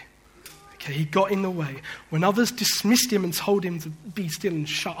the way. Okay, he got in the way. When others dismissed him and told him to be still and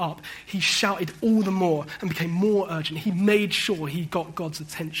shut up, he shouted all the more and became more urgent. He made sure he got God's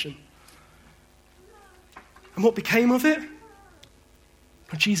attention. And what became of it?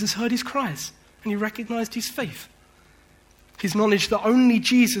 Well, Jesus heard his cries and he recognized his faith. His knowledge that only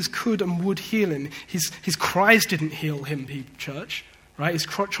Jesus could and would heal him. His cries didn't heal him, church. Right? His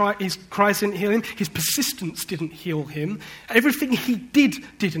cries didn't heal him. His persistence didn't heal him. Everything he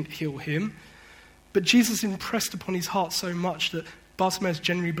didn't heal him. But Jesus impressed upon his heart so much that Bartimaeus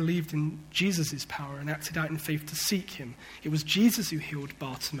genuinely believed in Jesus' power and acted out in faith to seek him. It was Jesus who healed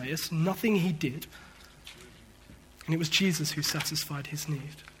Bartimaeus, nothing he did. And it was Jesus who satisfied his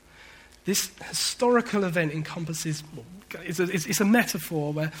need. This historical event encompasses, it's a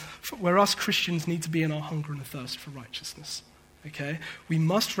metaphor where us Christians need to be in our hunger and thirst for righteousness. Okay? We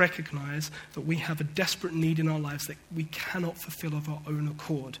must recognize that we have a desperate need in our lives that we cannot fulfill of our own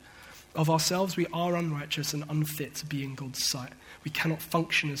accord. Of ourselves, we are unrighteous and unfit to be in God's sight. We cannot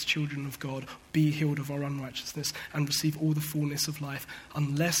function as children of God, be healed of our unrighteousness, and receive all the fullness of life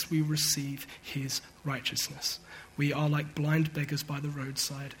unless we receive his righteousness. We are like blind beggars by the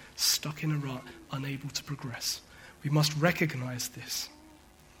roadside, stuck in a rut, unable to progress. We must recognize this.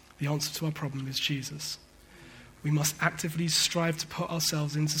 The answer to our problem is Jesus. We must actively strive to put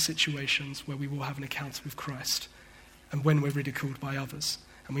ourselves into situations where we will have an encounter with Christ and when we're ridiculed by others.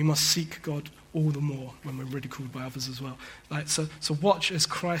 And we must seek God all the more when we're ridiculed by others as well. So watch as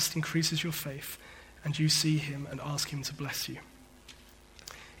Christ increases your faith and you see him and ask him to bless you.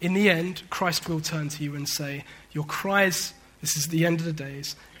 In the end, Christ will turn to you and say, your cries, this is the end of the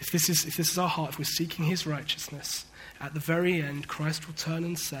days. If this is our heart, if we're seeking his righteousness, at the very end, Christ will turn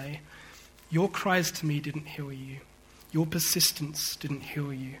and say, your cries to me didn't heal you. Your persistence didn't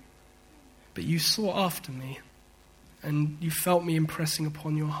heal you. But you sought after me, and you felt me impressing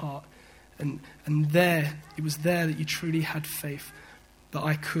upon your heart. And it was there that you truly had faith that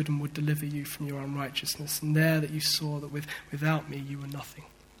I could and would deliver you from your unrighteousness. And there that you saw that without me you were nothing.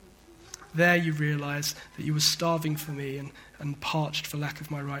 There you realized that you were starving for me and parched for lack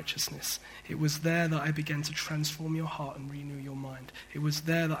of my righteousness. It was there that I began to transform your heart and renew your mind. It was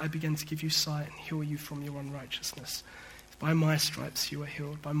there that I began to give you sight and heal you from your unrighteousness. By my stripes you are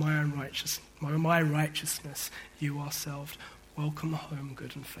healed. By my righteousness you are salved. Welcome home,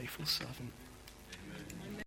 good and faithful servant.